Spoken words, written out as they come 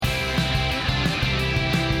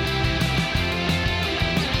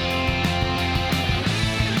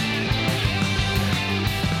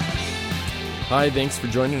Hi, thanks for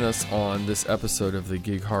joining us on this episode of the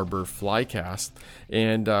Gig Harbor Flycast.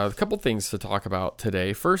 And a couple things to talk about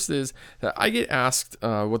today. First is that I get asked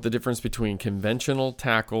what the difference between conventional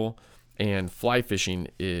tackle and fly fishing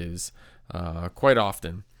is quite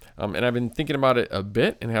often. And I've been thinking about it a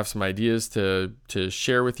bit and have some ideas to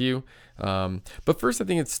share with you. But first, I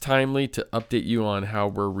think it's timely to update you on how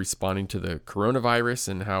we're responding to the coronavirus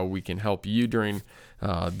and how we can help you during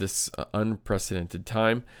this unprecedented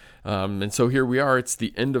time. And so here we are. It's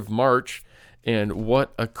the end of March, and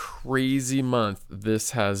what a crazy month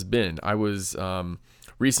this has been. I was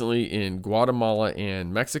recently in Guatemala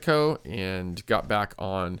and Mexico and got back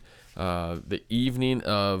on the evening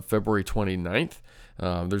of February 29th.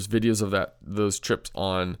 There's videos of those trips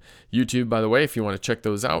on YouTube, by the way, if you want to check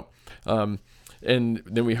those out. And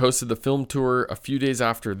then we hosted the film tour a few days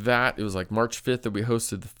after that. It was like March 5th that we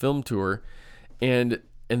hosted the film tour. And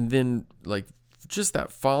then like just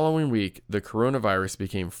that following week, the coronavirus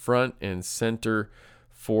became front and center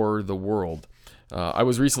for the world. I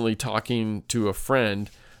was recently talking to a friend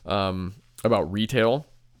about retail.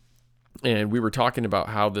 And we were talking about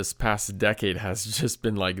how this past decade has just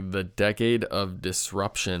been like the decade of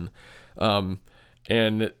disruption.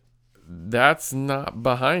 And that's not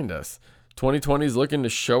behind us. 2020 is looking to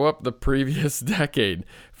show up the previous decade.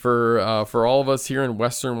 For all of us here in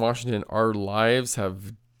Western Washington, our lives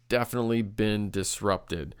have definitely been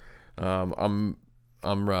disrupted. I'm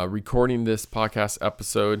recording this podcast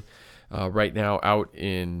episode right now out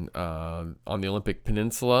in on the Olympic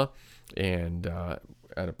Peninsula, and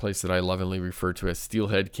at a place that I lovingly refer to as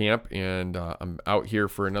Steelhead Camp, and I'm out here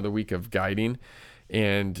for another week of guiding,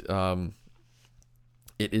 and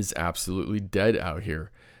it is absolutely dead out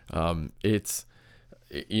here. It's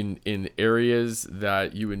in areas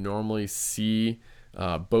that you would normally see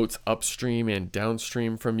boats upstream and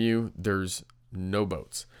downstream from you. There's no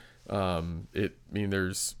boats.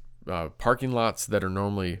 There's parking lots that are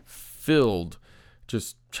normally filled,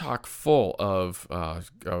 just chock full of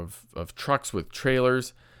trucks with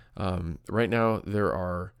trailers. Right now there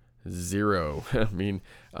are zero.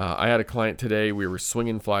 I had a client today. We were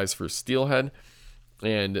swinging flies for steelhead,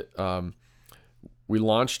 and we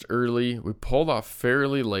launched early. We pulled off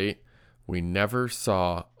fairly late. We never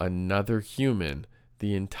saw another human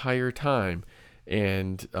the entire time,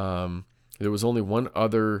 and there was only one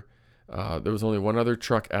other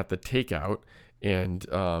truck at the takeout,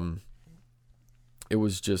 and it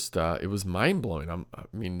was just it was mind blowing.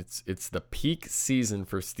 It's the peak season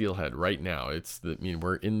for steelhead right now.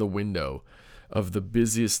 We're in the window of the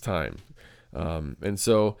busiest time, and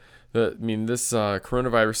so this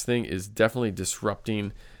coronavirus thing is definitely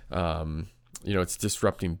disrupting. It's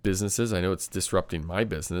disrupting businesses. I know it's disrupting my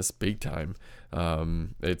business big time.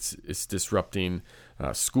 It's disrupting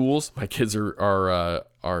schools. My kids are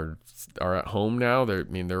at home now.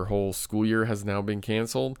 Their whole school year has now been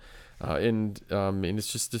canceled. And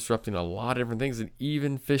it's just disrupting a lot of different things, and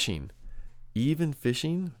even fishing,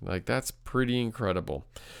 like that's pretty incredible.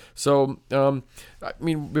 So,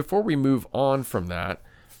 before we move on from that,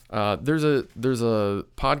 there's a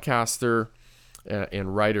podcaster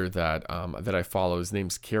and writer that I follow. His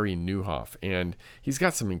name's Carey Nieuwhof, and he's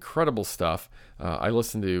got some incredible stuff. I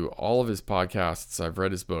listen to all of his podcasts. I've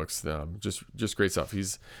read his books. Just great stuff.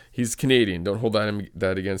 He's Canadian. Don't hold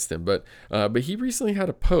that against him. But he recently had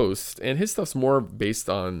a post, and his stuff's more based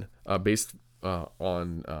on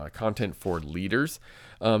content for leaders.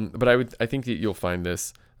 But I think that you'll find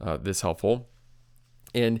this helpful.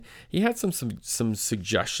 And he had some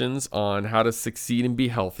suggestions on how to succeed and be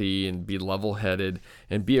healthy and be level-headed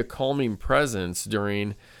and be a calming presence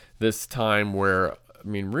during this time where,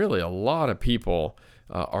 really a lot of people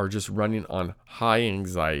are just running on high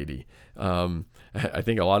anxiety. I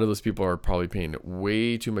think a lot of those people are probably paying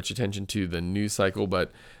way too much attention to the news cycle,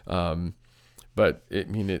 but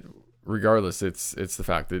regardless, it's the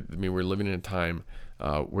fact that we're living in a time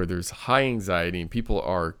where there's high anxiety and people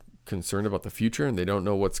are concerned about the future and they don't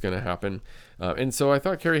know what's going to happen. And so I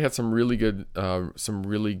thought Carey had some really good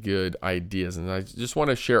ideas, and I just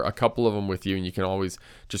want to share a couple of them with you. And you can always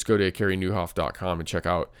just go to CareyNieuwhof.com and check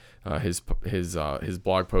out his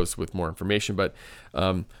blog posts with more information. But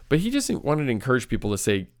he just wanted to encourage people to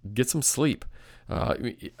say, get some sleep.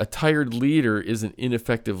 A tired leader is an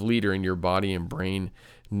ineffective leader, and your body and brain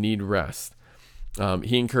need rest.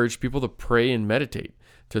 He encouraged people to pray and meditate,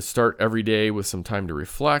 to start every day with some time to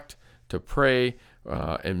reflect, to pray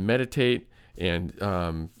and meditate. And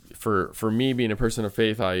for me, being a person of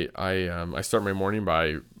faith, I start my morning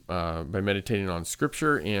by meditating on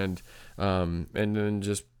Scripture and then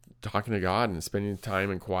just talking to God and spending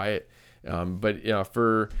time in quiet But yeah,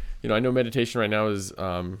 I know meditation right now is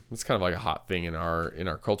it's kind of like a hot thing in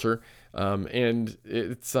our culture. And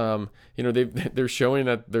it's they're showing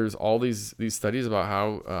that there's all these studies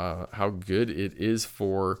about how good it is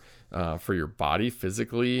for your body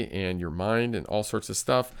physically and your mind and all sorts of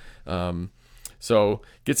stuff. So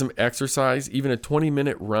get some exercise, even a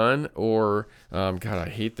 20-minute run, or God, I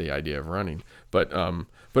hate the idea of running, but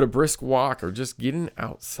a brisk walk or just getting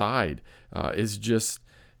outside is just,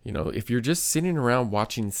 if you're just sitting around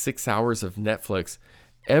watching 6 hours of Netflix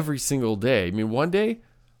every single day. I mean, one day,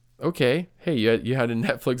 okay, hey, you had a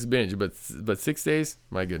Netflix binge, but 6 days,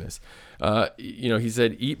 my goodness. He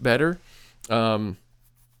said eat better.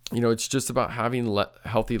 It's just about having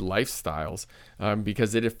healthy lifestyles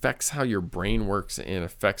because it affects how your brain works and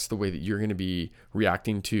affects the way that you're going to be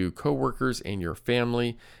reacting to coworkers and your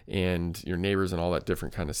family and your neighbors and all that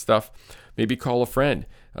different kind of stuff. Maybe call a friend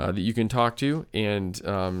that you can talk to, and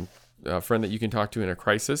a friend that you can talk to in a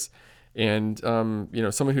crisis. And,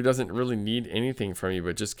 someone who doesn't really need anything from you,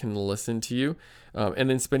 but just can listen to you. And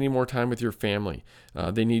then spending more time with your family.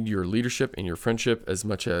 They need your leadership and your friendship as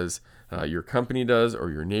much as your company does, or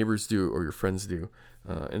your neighbors do, or your friends do.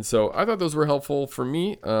 And so I thought those were helpful for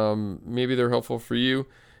me. Maybe they're helpful for you.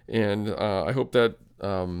 And I hope that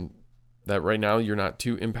that right now you're not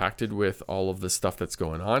too impacted with all of the stuff that's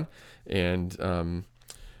going on. And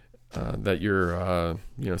that you're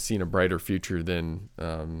seeing a brighter future than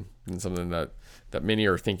something that many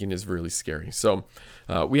are thinking is really scary. So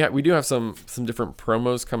we do have some different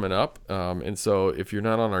promos coming up, and so if you're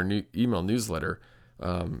not on our new email newsletter,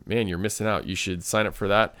 man, you're missing out. You should sign up for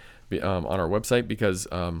that on our website, because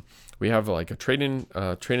we have like a trade-in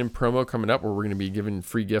promo coming up where we're going to be giving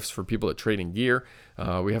free gifts for people that trade in gear.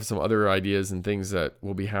 We have some other ideas and things that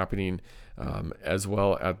will be happening as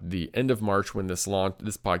well at the end of March when this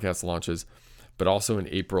podcast launches, but also in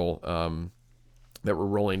April that we're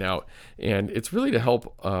rolling out. And it's really to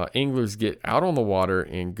help anglers get out on the water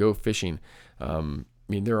and go fishing.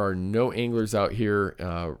 There are no anglers out here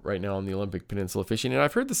right now on the Olympic Peninsula fishing. And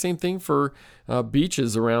I've heard the same thing for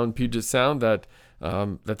beaches around Puget Sound, that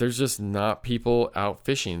there's just not people out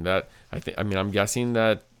fishing. I'm guessing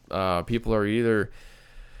that people are either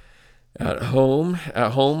at home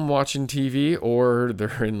watching TV, or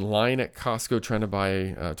they're in line at Costco trying to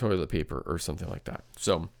buy toilet paper or something like that.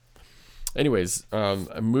 So anyways,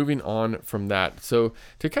 moving on from that. So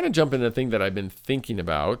to kind of jump into the thing that I've been thinking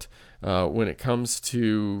about when it comes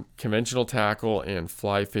to conventional tackle and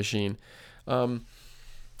fly fishing, one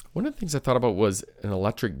of the things I thought about was an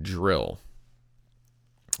electric drill.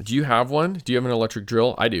 Do you have one? Do you have an electric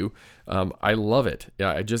drill? I do. I love it.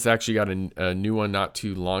 Yeah, I just actually got a new one not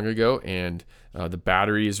too long ago, and the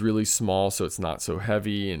battery is really small, so it's not so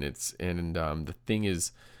heavy, and the thing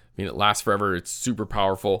is, it lasts forever. It's super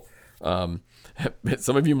powerful. Some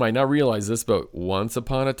of you might not realize this, but once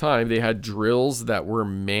upon a time they had drills that were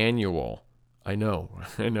manual. I know,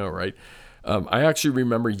 right? I actually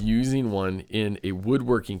remember using one in a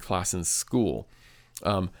woodworking class in school.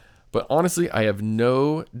 But honestly, I have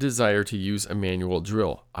no desire to use a manual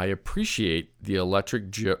drill. I appreciate the electric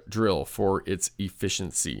drill for its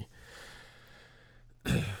efficiency.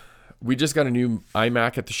 We just got a new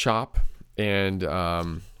iMac at the shop, and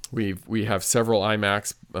we have several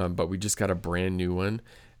iMacs, but we just got a brand new one,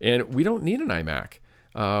 and we don't need an iMac.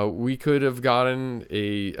 We could have gotten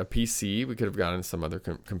a PC. We could have gotten some other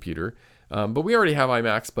computer, but we already have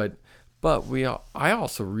iMacs. But I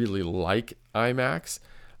also really like iMacs.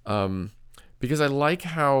 Because I like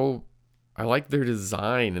their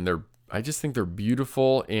design, and I just think they're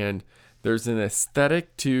beautiful, and there's an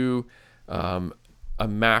aesthetic to a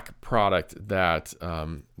Mac product that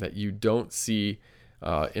you don't see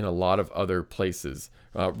in a lot of other places,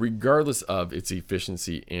 regardless of its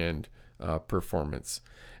efficiency and performance.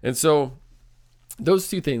 And so those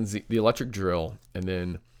two things, the electric drill and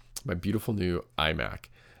then my beautiful new iMac,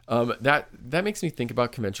 that makes me think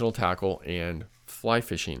about conventional tackle and fly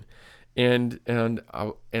fishing, and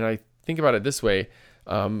I think about it this way.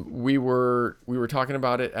 We were talking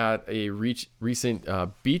about it at a recent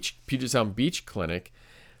Puget Sound beach clinic,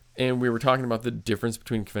 and we were talking about the difference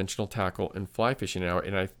between conventional tackle and fly fishing now.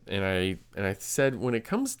 And I said, when it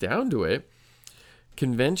comes down to it,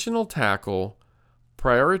 conventional tackle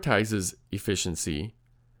prioritizes efficiency,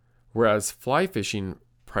 whereas fly fishing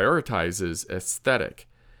prioritizes aesthetic.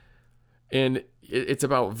 And it's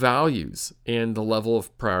about values and the level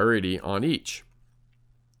of priority on each.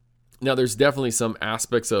 Now, there's definitely some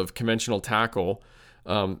aspects of conventional tackle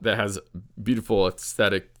that has beautiful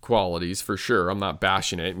aesthetic qualities for sure. I'm not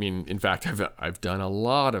bashing it. I mean, in fact, I've done a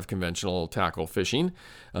lot of conventional tackle fishing.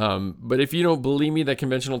 But if you don't believe me that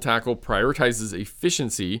conventional tackle prioritizes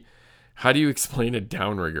efficiency, how do you explain a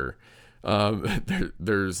downrigger?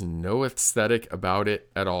 There's no aesthetic about it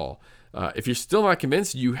at all. If you're still not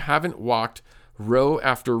convinced, you haven't walked row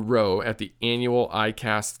after row at the annual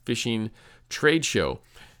ICAST fishing trade show.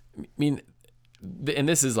 I mean, and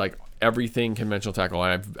this is like everything conventional tackle.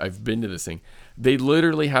 I've been to this thing. They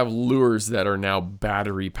literally have lures that are now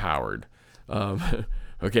battery powered.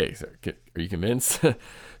 Okay, so are you convinced?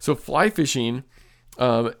 So fly fishing,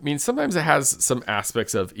 I mean, sometimes it has some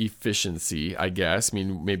aspects of efficiency, I guess. I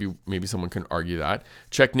mean, maybe someone can argue that.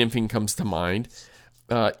 Check nymphing comes to mind.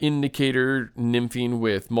 Indicator nymphing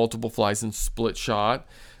with multiple flies and split shot,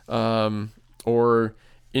 or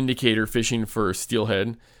indicator fishing for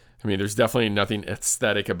steelhead. I mean, there's definitely nothing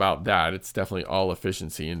aesthetic about that. It's definitely all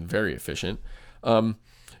efficiency and very efficient. But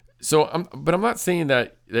I'm not saying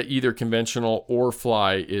that either conventional or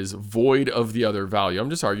fly is void of the other value. I'm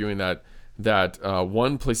just arguing that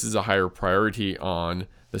one places a higher priority on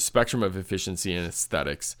the spectrum of efficiency and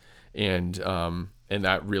aesthetics, and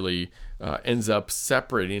that really ends up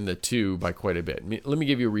separating the two by quite a bit. Let me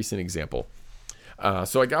give you a recent example.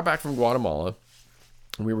 So I got back from Guatemala.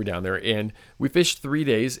 We were down there and we fished 3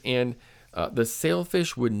 days, and the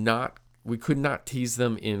sailfish we could not tease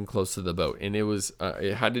them in close to the boat. And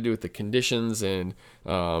it had to do with the conditions. And,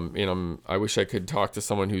 I wish I could talk to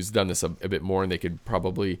someone who's done this a bit more, and they could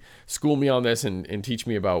probably school me on this and teach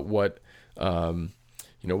me about what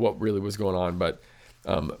really was going on. But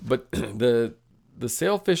the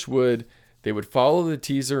sailfish would follow the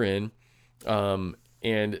teaser in,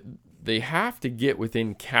 and they have to get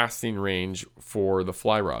within casting range for the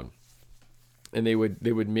fly rod. And they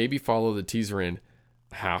would maybe follow the teaser in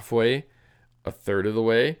halfway, a third of the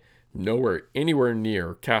way, anywhere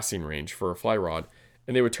near casting range for a fly rod,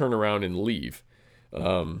 and they would turn around and leave.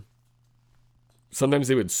 Sometimes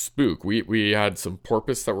they would spook. We had some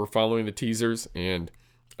porpoise that were following the teasers, and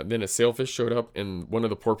then a sailfish showed up, and one of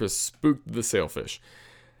the porpoise spooked the sailfish.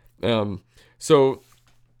 So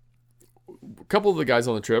a couple of the guys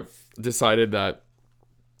on the trip decided that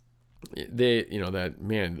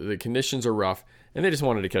the conditions are rough, and they just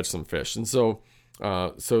wanted to catch some fish. And so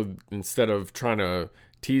instead of trying to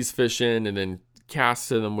tease fish in and then cast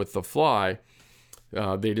to them with the fly,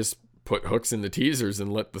 they just put hooks in the teasers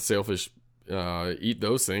and let the sailfish eat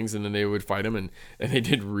those things, and then they would fight them, and they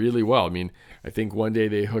did really well. I mean, I think one day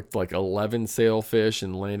they hooked like 11 sailfish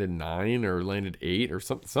and landed 9 or landed 8 or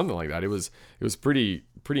something like that. It was pretty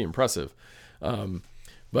impressive.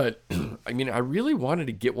 But I mean, I really wanted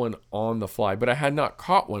to get one on the fly, but I had not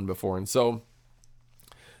caught one before. And so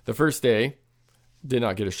the first day did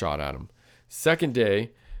not get a shot at him. Second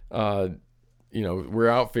day, we're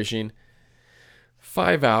out fishing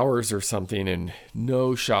 5 hours or something and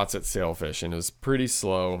no shots at sailfish. And it was pretty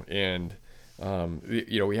slow. And,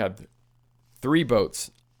 we had 3 boats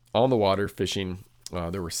on the water fishing.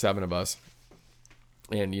 There were 7 of us,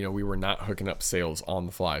 and, we were not hooking up sails on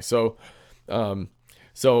the fly. So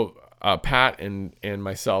Pat and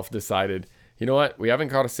myself decided, you know what, we haven't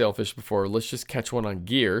caught a sailfish before. Let's just catch one on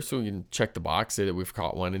gear so we can check the box, say that we've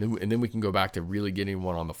caught one, and then we can go back to really getting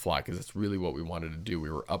one on the fly, because that's really what we wanted to do.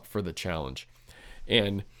 We were up for the challenge.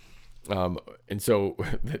 And so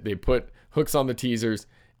they put hooks on the teasers,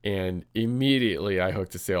 and immediately I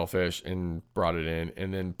hooked a sailfish and brought it in.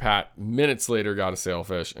 And then Pat, minutes later, got a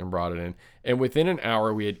sailfish and brought it in. And within an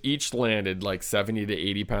hour, we had each landed like 70 to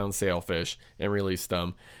 80 pound sailfish and released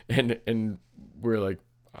them. And we're like,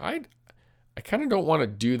 I kind of don't want to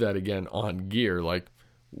do that again on gear. Like,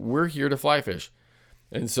 we're here to fly fish.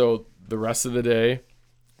 And so the rest of the day,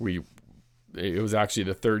 it was actually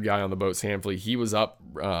the third guy on the boat, Samfley. He was up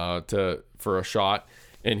for a shot,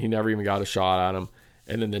 and he never even got a shot at him.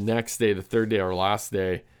 And then the next day, the third day, our last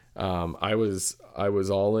day, I was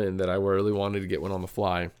all in that I really wanted to get one on the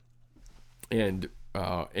fly, and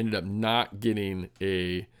ended up not getting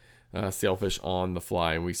a sailfish on the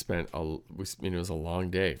fly. And it was a long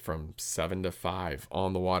day from 7 to 5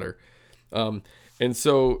 on the water. And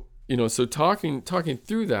so talking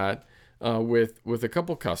through that with a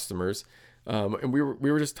couple customers, and we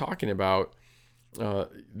were just talking about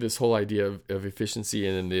this whole idea of efficiency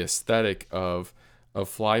and the aesthetic of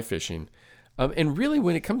fly fishing. And really,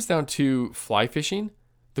 when it comes down to fly fishing,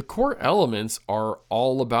 the core elements are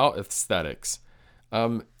all about aesthetics.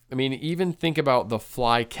 I mean, even think about the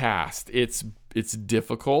fly cast. It's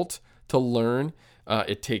difficult to learn.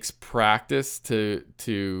 It takes practice to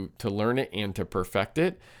learn it and to perfect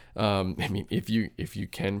it. I mean, if you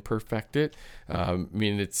can perfect it, I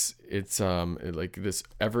mean, it's like this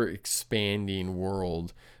ever expanding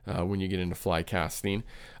world when you get into fly casting.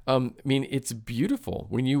 I mean, it's beautiful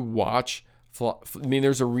when you watch. I mean,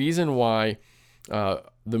 there's a reason why the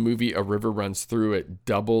movie A River Runs Through It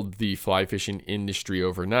doubled the fly fishing industry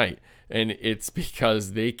overnight, and it's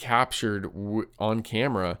because they captured on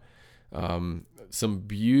camera some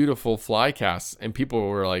beautiful fly casts, and people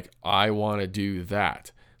were like, I want to do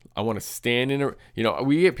that. I want to stand in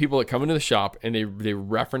we get people that come into the shop and they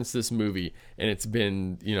reference this movie, and it's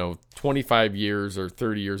been, 25 years or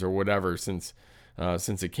 30 years or whatever since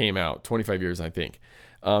it came out, 25 years, I think.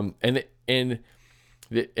 And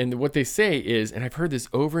what they say is, and I've heard this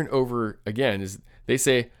over and over again, is they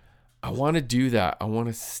say, I want to do that. I want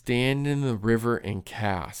to stand in the river and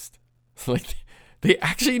cast. Like, they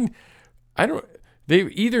actually, they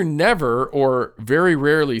either never or very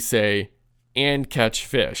rarely say, and catch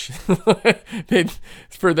fish.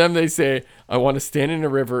 For them, they say, I want to stand in a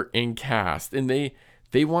river and cast. And they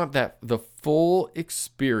want the full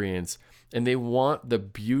experience, and they want the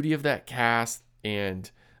beauty of that cast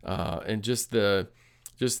and just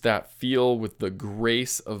that feel with the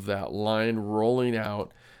grace of that line rolling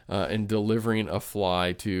out and delivering a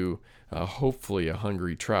fly to hopefully a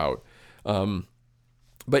hungry trout.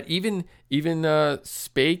 But even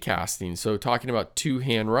spey casting, so talking about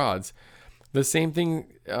 2-hand rods, the same thing,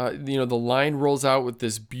 the line rolls out with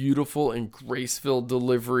this beautiful and graceful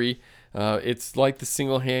delivery. It's like the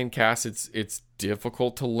single hand cast. It's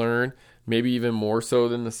difficult to learn, maybe even more so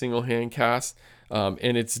than the single hand cast.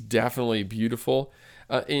 And it's definitely beautiful.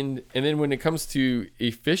 And then when it comes to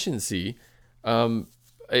efficiency, I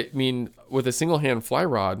mean, with a single hand fly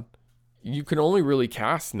rod, you can only really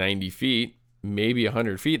cast 90 feet, maybe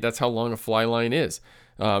 100 feet. That's how long a fly line is.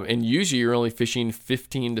 And usually you're only fishing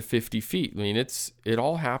 15 to 50 feet. I mean, it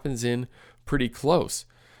all happens in pretty close.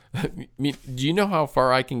 I mean, do you know how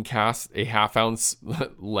far I can cast a 1/2 ounce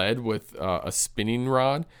lead with a spinning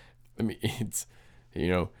rod? I mean, it's,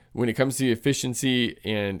 when it comes to the efficiency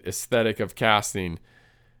and aesthetic of casting,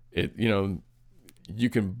 you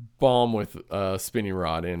can bomb with a spinning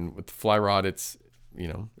rod, and with the fly rod, it's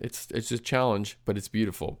a challenge, but it's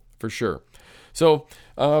beautiful for sure. So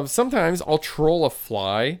sometimes I'll troll a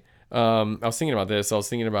fly. I was thinking about this. I was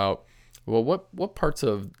thinking about, well, what parts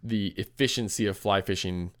of the efficiency of fly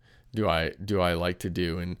fishing do I like to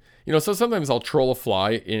do? And so sometimes I'll troll a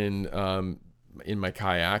fly in my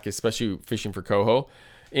kayak, especially fishing for coho.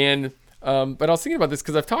 And but I was thinking about this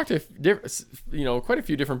because I've talked to quite a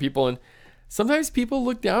few different people, and sometimes people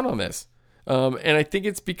look down on this. And I think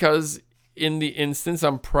it's because in the instance,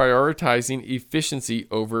 I'm prioritizing efficiency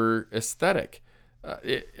over aesthetic.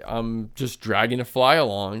 I'm just dragging a fly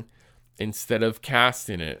along instead of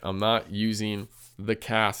casting it. I'm not using the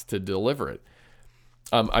cast to deliver it.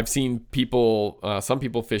 I've seen some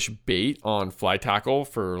people fish bait on fly tackle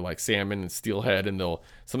for like salmon and steelhead, and they'll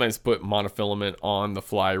sometimes put monofilament on the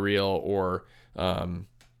fly reel, or but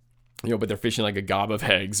they're fishing like a gob of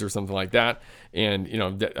eggs or something like that. And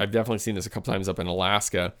I've definitely seen this a couple times up in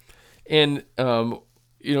Alaska. And,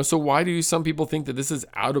 so why do some people think that this is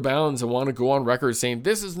out of bounds and want to go on record saying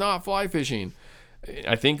this is not fly fishing?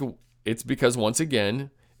 I think it's because, once again,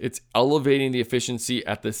 it's elevating the efficiency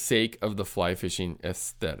at the sake of the fly fishing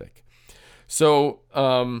aesthetic. So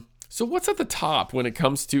what's at the top when it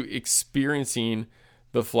comes to experiencing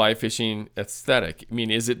the fly fishing aesthetic? I mean,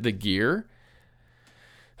 is it the gear?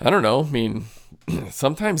 I don't know. I mean,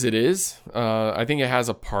 sometimes it is. I think it has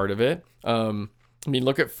a part of it. I mean,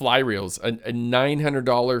 look at fly reels. A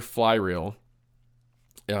 $900 fly reel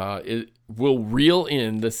it will reel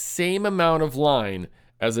in the same amount of line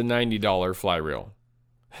as a $90 fly reel.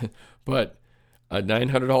 But a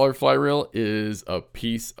 $900 fly reel is a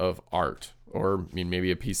piece of art, or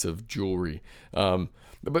maybe a piece of jewelry.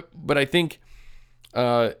 But I think,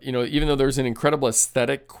 even though there's an incredible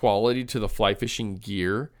aesthetic quality to the fly fishing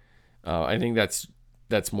gear, I think that's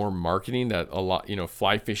more marketing. That a lot,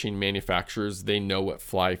 fly fishing manufacturers, they know what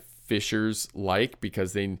fly fishers like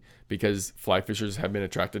because fly fishers have been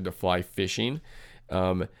attracted to fly fishing.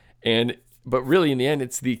 But really in the end,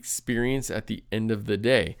 it's the experience at the end of the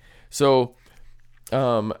day. So,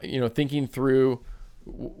 thinking through,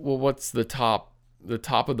 well, what's the top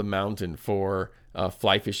of the mountain for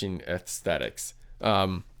fly fishing aesthetics?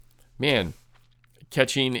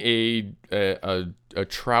 Catching a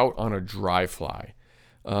trout on a dry fly.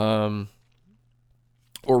 Or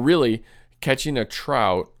really catching a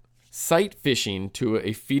trout, sight fishing to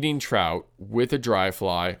a feeding trout with a dry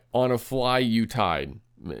fly on a fly you tied.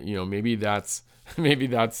 Maybe that's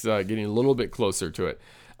getting a little bit closer to it.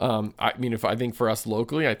 I mean, if I think for us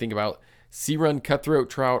locally, I think about sea run cutthroat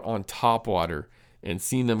trout on top water and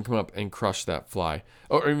seeing them come up and crush that fly.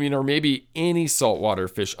 Or maybe any saltwater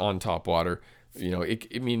fish on top water.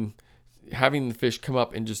 Having the fish come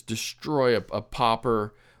up and just destroy a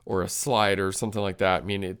popper or a slide or something like that. I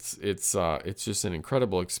mean, it's just an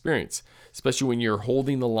incredible experience, especially when you're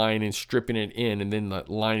holding the line and stripping it in, and then the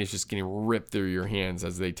line is just getting ripped through your hands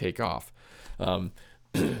as they take off.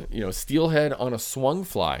 Steelhead on a swung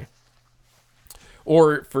fly,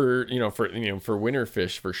 or for winter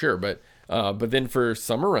fish for sure, but then for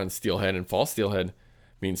summer run steelhead and fall steelhead,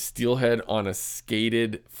 means steelhead on a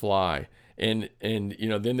skated fly. And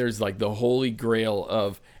then there's like the holy grail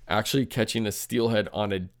of actually catching a steelhead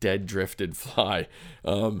on a dead drifted fly.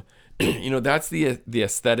 That's the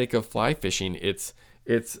aesthetic of fly fishing. It's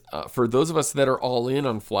for those of us that are all in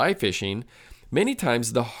on fly fishing, many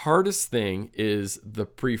times the hardest thing is the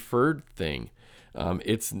preferred thing.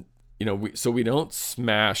 We don't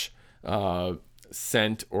smash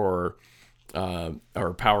scent or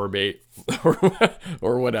power bait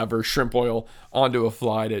or whatever, shrimp oil onto a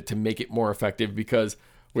fly to make it more effective, because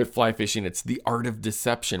with fly fishing, it's the art of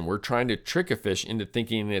deception. We're trying to trick a fish into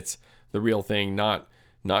thinking it's the real thing, not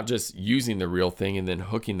just using the real thing and then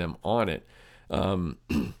hooking them on it.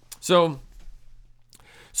 So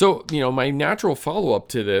my natural follow-up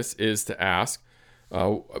to this is to ask,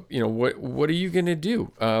 what are you going to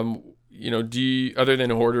do? Do you, other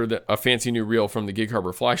than order a fancy new reel from the Gig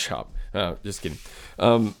Harbor Fly Shop? Just kidding.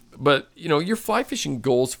 But your fly fishing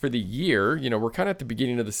goals for the year, we're kind of at the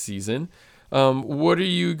beginning of the season. What are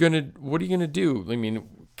you gonna do? I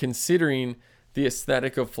mean, considering the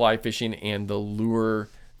aesthetic of fly fishing and the lure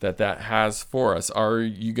that has for us, are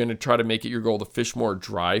you going to try to make it your goal to fish more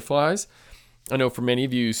dry flies? I know for many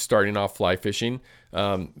of you starting off fly fishing,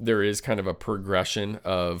 there is kind of a progression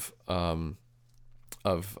of how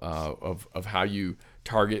you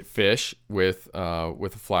target fish with a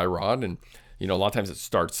fly rod, and a lot of times it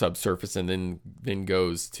starts subsurface and then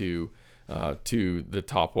goes to the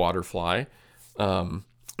top water fly.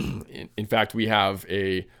 In fact, we have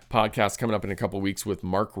a podcast coming up in a couple of weeks with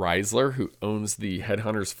Mark Reisler, who owns the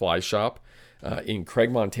Headhunters Fly Shop in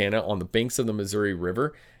Craig, Montana, on the banks of the Missouri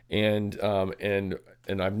River. And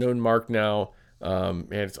I've known Mark now,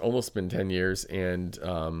 it's almost been 10 years, and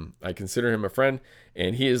I consider him a friend,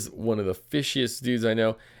 and he is one of the fishiest dudes I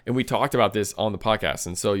know. And we talked about this on the podcast,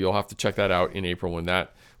 and so you'll have to check that out in April when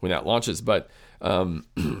that launches. But what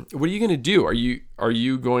are you going to do? Are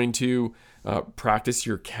you going to practice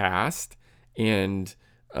your cast and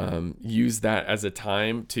use that as a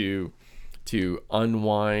time to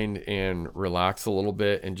unwind and relax a little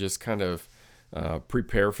bit and just kind of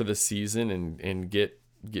prepare for the season and get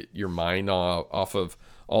your mind off of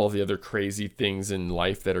all of the other crazy things in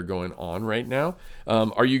life that are going on right now?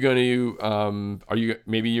 Are you going to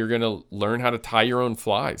maybe you're going to learn how to tie your own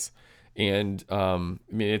flies? And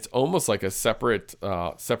it's almost like a separate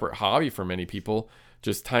hobby for many people,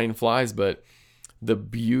 just tying flies. But the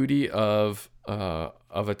beauty of a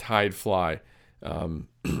tied fly,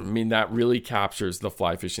 that really captures the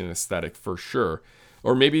fly fishing aesthetic for sure.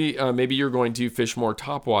 Or maybe you're going to fish more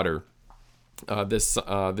topwater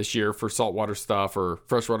this year for saltwater stuff or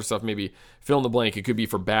freshwater stuff. Maybe fill in the blank. It could be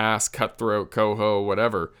for bass, cutthroat, coho,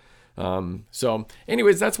 whatever. So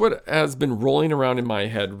anyways, that's what has been rolling around in my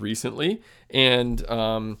head recently. And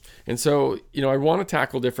so, I want to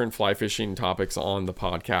tackle different fly fishing topics on the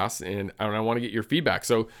podcast, and I want to get your feedback.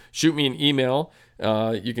 So shoot me an email.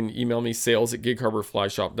 You can email me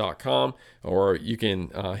sales@gigharborflyshop.com, or you can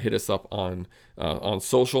hit us up on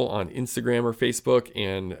social, on Instagram or Facebook,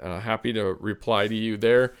 and happy to reply to you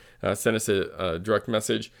there. Send us a direct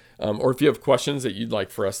message. Or if you have questions that you'd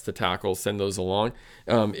like for us to tackle, send those along.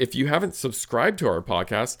 If you haven't subscribed to our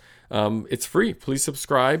podcast, it's free. Please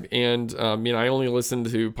subscribe. And I only listen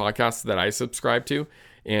to podcasts that I subscribe to.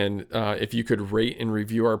 And if you could rate and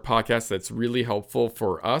review our podcast, that's really helpful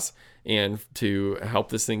for us and to help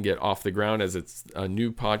this thing get off the ground, as it's a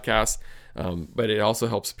new podcast. But it also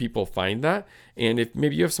helps people find that. And if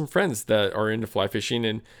maybe you have some friends that are into fly fishing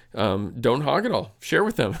and don't hog it all, share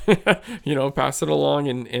with them, pass it along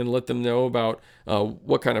and let them know about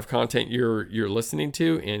what kind of content you're listening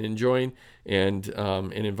to and enjoying, and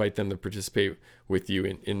invite them to participate with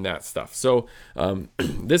you in that stuff. So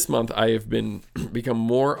this month I have become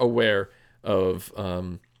more aware of,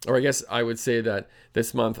 or I guess I would say that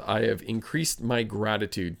this month I have increased my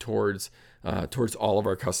gratitude towards all of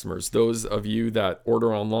our customers. Those of you that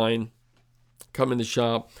order online, come in the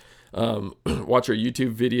shop, watch our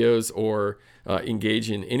YouTube videos, or engage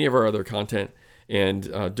in any of our other content.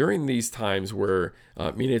 And during these times where,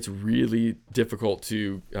 it's really difficult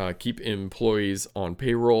to keep employees on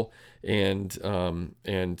payroll and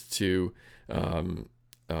to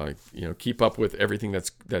keep up with everything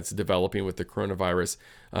that's developing with the coronavirus.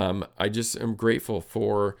 I just am grateful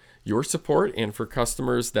for your support and for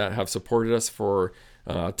customers that have supported us for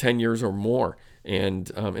 10 years or more.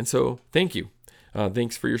 And so thank you.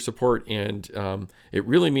 Thanks for your support. And it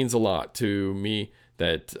really means a lot to me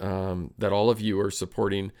that all of you are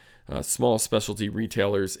supporting small specialty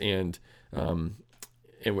retailers. And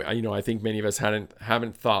I think many of us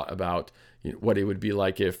haven't thought about what it would be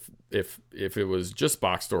like if it was just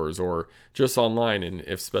box stores or just online, and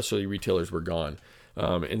if specialty retailers were gone.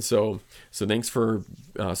 And so thanks for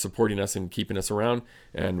supporting us and keeping us around,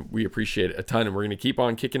 and we appreciate it a ton. And we're going to keep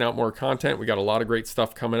on kicking out more content. We got a lot of great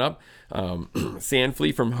stuff coming up. Sand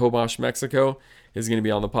Flea from Hobosh, Mexico is going to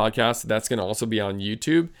be on the podcast. That's going to also be on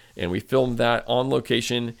YouTube, and we filmed that on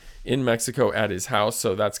location in Mexico at his house,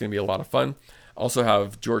 so that's going to be a lot of fun. Also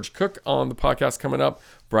have George Cook on the podcast coming up,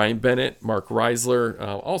 Brian Bennett, Mark Reisler,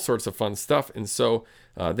 all sorts of fun stuff. And so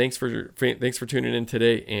thanks for tuning in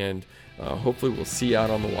today, and hopefully we'll see you out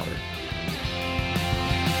on the water.